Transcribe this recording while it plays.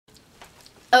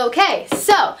Okay,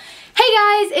 so, hey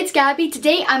guys, it's Gabby.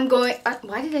 Today I'm going,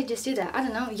 why did I just do that? I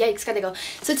don't know, yikes, gotta go.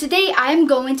 So today I'm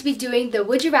going to be doing the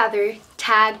would you rather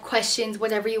tag questions,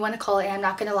 whatever you want to call it, and I'm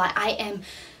not gonna lie, I am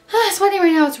sweating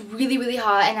right now. It's really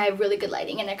hot and I have really good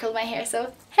lighting and I curled my hair,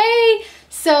 so hey!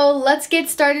 So let's get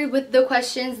started with the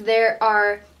questions. There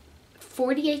are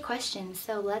 48 questions,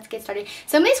 so let's get started.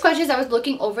 Some of these questions, I was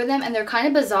looking over them and they're kind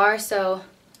of bizarre, so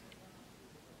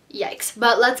yikes.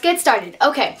 But let's get started.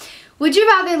 Okay. Would you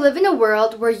rather live in a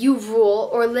world where you rule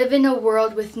or live in a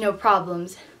world with no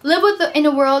problems? Live in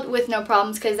a world with no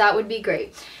problems, because that would be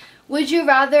great. Would you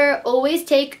rather always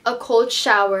take a cold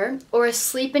shower or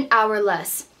sleep an hour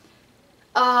less?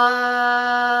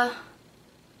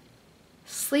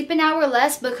 Sleep an hour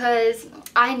less, because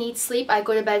I need sleep. I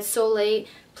go to bed so late.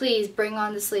 Please bring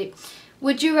on the sleep.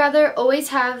 Would you rather always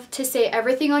have to say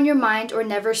everything on your mind or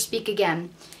never speak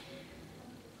again?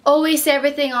 Always say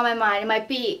everything on my mind.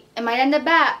 It might end up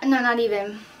bad. No, not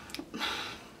even.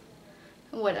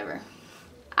 Whatever.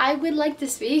 I would like to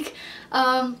speak.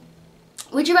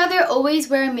 Would you rather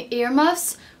always wear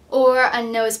earmuffs or a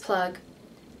nose plug?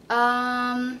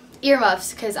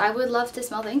 Earmuffs, because I would love to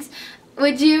smell things.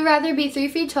 Would you rather be 3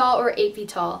 feet tall or 8 feet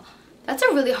tall? That's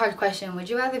a really hard question. Would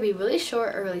you rather be really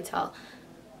short or really tall?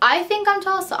 I think I'm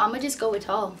tall, so I'm gonna just go with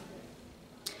tall.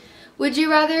 Would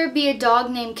you rather be a dog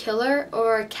named Killer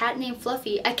or a cat named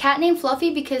Fluffy? A cat named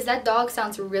Fluffy, because that dog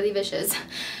sounds really vicious.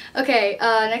 Okay,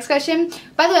 next question.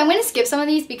 By the way, I'm going to skip some of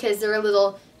these because they're a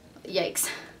little yikes.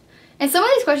 And some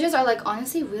of these questions are like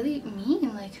honestly really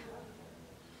mean. Like,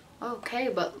 okay,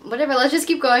 but whatever, let's just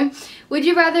keep going. Would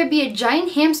you rather be a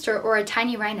giant hamster or a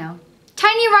tiny rhino?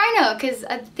 Tiny rhino, because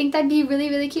I think that'd be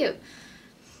really cute.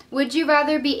 Would you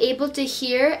rather be able to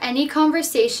hear any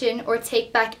conversation or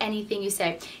take back anything you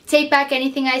say? Take back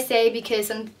anything I say, because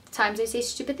sometimes I say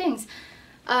stupid things.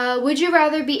 Would you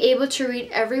rather be able to read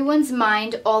everyone's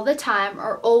mind all the time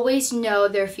or always know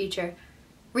their future?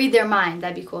 Read their mind,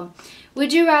 that'd be cool.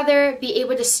 Would you rather be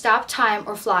able to stop time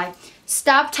or fly?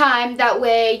 Stop time, that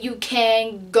way you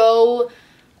can go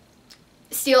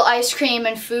steal ice cream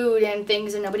and food and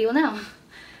things and nobody will know.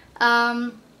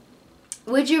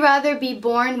 Would you rather be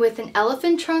born with an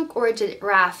elephant trunk or a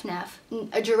giraffe neck?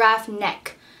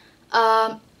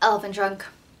 Elephant trunk.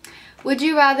 Would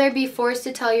you rather be forced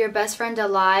to tell your best friend a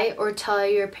lie or tell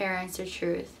your parents the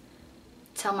truth?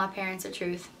 Tell my parents the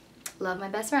truth. Love my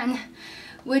best friend.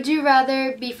 Would you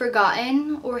rather be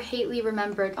forgotten or hately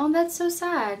remembered? Oh, that's so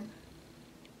sad.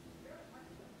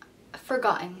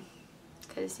 Forgotten.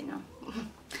 Because, you know.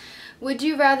 Would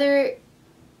you rather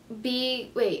be...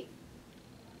 Wait.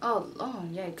 Oh,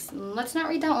 yikes. Let's not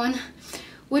read that one.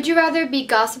 Would you rather be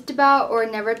gossiped about or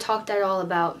never talked at all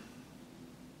about?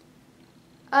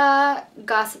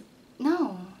 Gossip.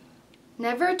 No.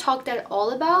 Never talked at all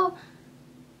about?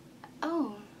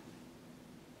 Oh.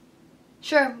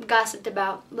 Sure, gossiped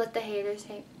about. Let the haters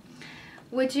hate.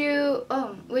 Would you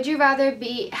rather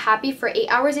be happy for 8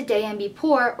 hours a day and be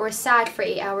poor, or sad for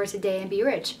 8 hours a day and be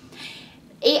rich?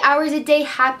 8 hours a day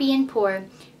happy and poor.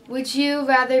 Would you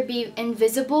rather be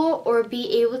invisible or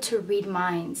be able to read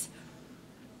minds?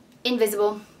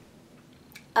 Invisible.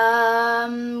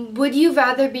 Would you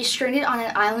rather be stranded on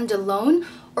an island alone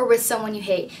or with someone you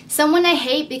hate? Someone I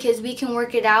hate, because we can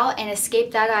work it out and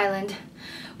escape that island.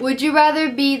 Would you rather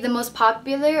be the most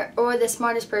popular or the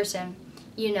smartest person?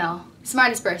 You know,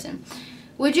 smartest person.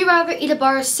 Would you rather eat a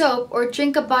bar of soap or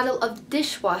drink a bottle of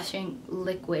dishwashing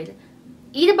liquid?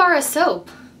 Eat a bar of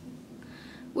soap.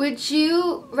 Would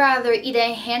you rather eat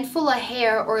a handful of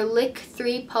hair or lick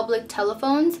 3 public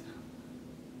telephones?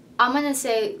 I'm gonna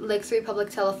say lick 3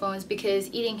 public telephones, because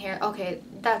eating hair, okay,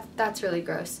 that's really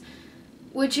gross.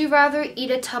 Would you rather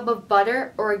eat a tub of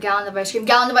butter or a gallon of ice cream?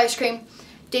 Gallon of ice cream.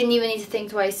 Didn't even need to think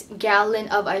twice. Gallon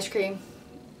of ice cream.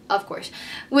 Of course.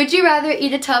 Would you rather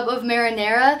eat a tub of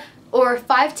marinara or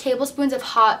 5 tablespoons of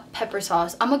hot pepper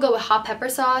sauce? I'm gonna go with hot pepper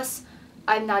sauce.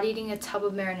 I'm not eating a tub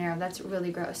of marinara. That's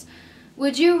really gross.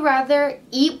 Would you rather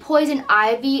eat poison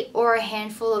ivy or a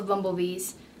handful of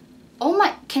bumblebees? Oh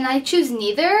my, can I choose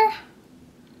neither?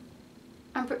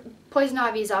 Poison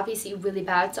ivy is obviously really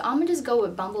bad, so I'm gonna just go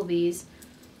with bumblebees.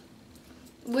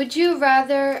 Would you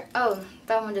rather, oh,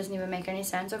 that one doesn't even make any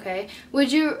sense, okay.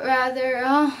 Would you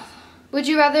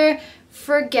rather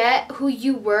forget who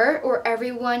you were or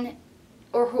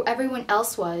who everyone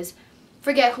else was?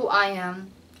 Forget who I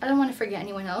am. I don't want to forget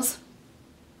anyone else.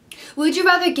 Would you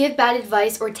rather give bad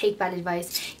advice or take bad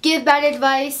advice? Give bad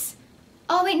advice.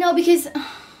 Oh wait, no, because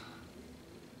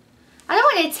I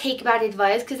don't want to take bad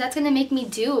advice, because that's going to make me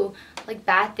do like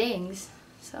bad things.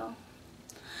 So,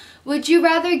 would you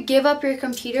rather give up your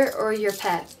computer or your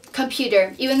pet?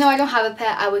 Computer. Even though I don't have a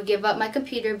pet, I would give up my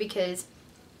computer because,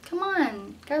 come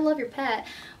on, gotta love your pet.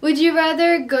 Would you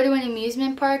rather go to an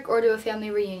amusement park or to a family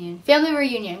reunion? Family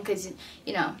reunion, because,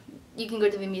 you know, you can go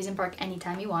to the amusement park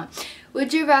anytime you want.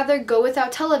 Would you rather go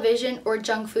without television or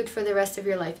junk food for the rest of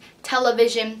your life?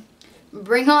 Television.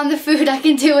 Bring on the food. I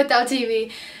can do without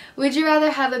TV. Would you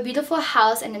rather have a beautiful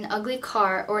house and an ugly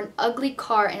car, or an ugly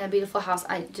car and a beautiful house?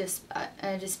 I just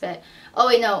bet. Oh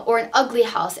wait, no. Or an ugly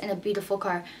house and a beautiful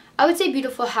car. I would say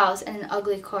beautiful house and an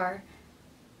ugly car.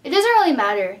 It doesn't really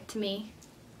matter to me.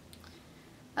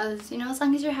 As you know, as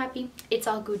long as you're happy, it's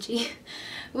all Gucci.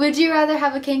 Would you rather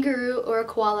have a kangaroo or a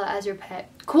koala as your pet?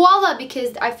 Koala,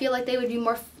 because I feel like they would be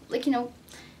more, like, you know,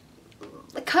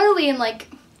 like cuddly and like,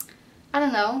 I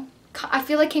don't know. I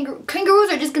feel like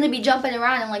kangaroos are just going to be jumping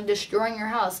around and like destroying your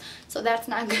house. So that's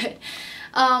not good.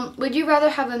 Would you rather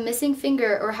have a missing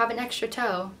finger or have an extra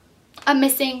toe?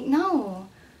 Missing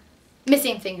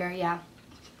finger, yeah.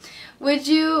 Would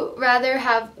you rather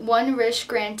have 1 wish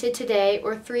granted today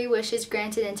or 3 wishes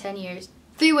granted in 10 years?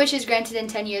 3 wishes granted in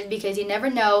 10 years because you never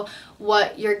know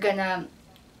what you're gonna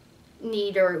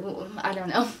need, or I don't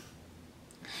know.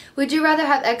 Would you rather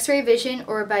have x-ray vision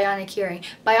or bionic hearing?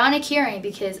 Bionic hearing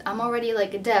because I'm already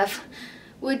like deaf.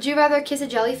 Would you rather kiss a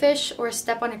jellyfish or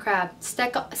step on a crab?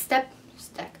 Step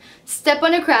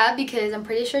on a crab because I'm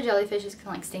pretty sure jellyfishes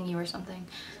can like sting you or something.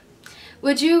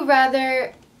 Would you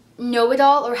rather know it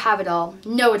all or have it all?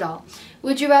 Know it all.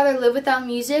 Would you rather live without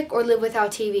music or live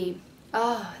without TV?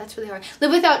 Oh, that's really hard.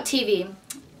 Live without TV.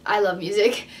 I love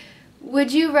music.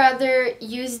 Would you rather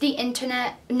use the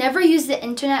internet, never use the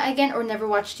internet again, or never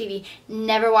watch TV?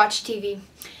 Never watch TV.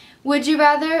 Would you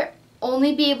rather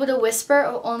only be able to whisper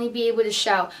or only be able to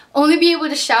shout? Only be able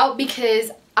to shout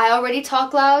because I already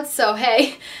talk loud, so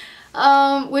hey.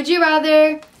 Would you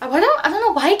rather, I don't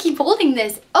know why I keep holding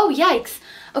this. Oh, yikes.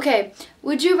 Okay,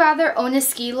 would you rather own a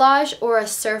ski lodge or a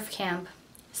surf camp?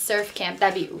 Surf camp,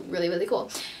 that'd be really, really cool.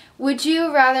 Would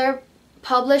you rather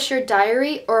publish your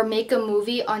diary or make a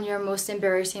movie on your most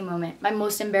embarrassing moment? My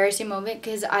most embarrassing moment,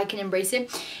 because I can embrace it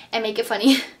and make it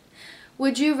funny.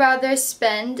 Would you rather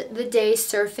spend the day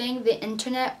surfing the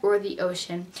internet or the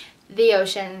ocean? The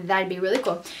ocean, that'd be really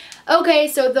cool. Okay,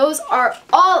 so those are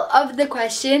all of the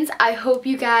questions. I hope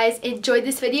you guys enjoyed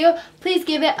this video. Please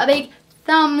give it a big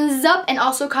thumbs up and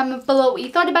also comment below what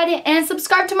you thought about it and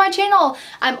subscribe to my channel.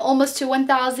 I'm almost to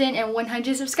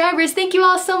 1,100 subscribers. Thank you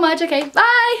all so much. Okay,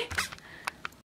 bye!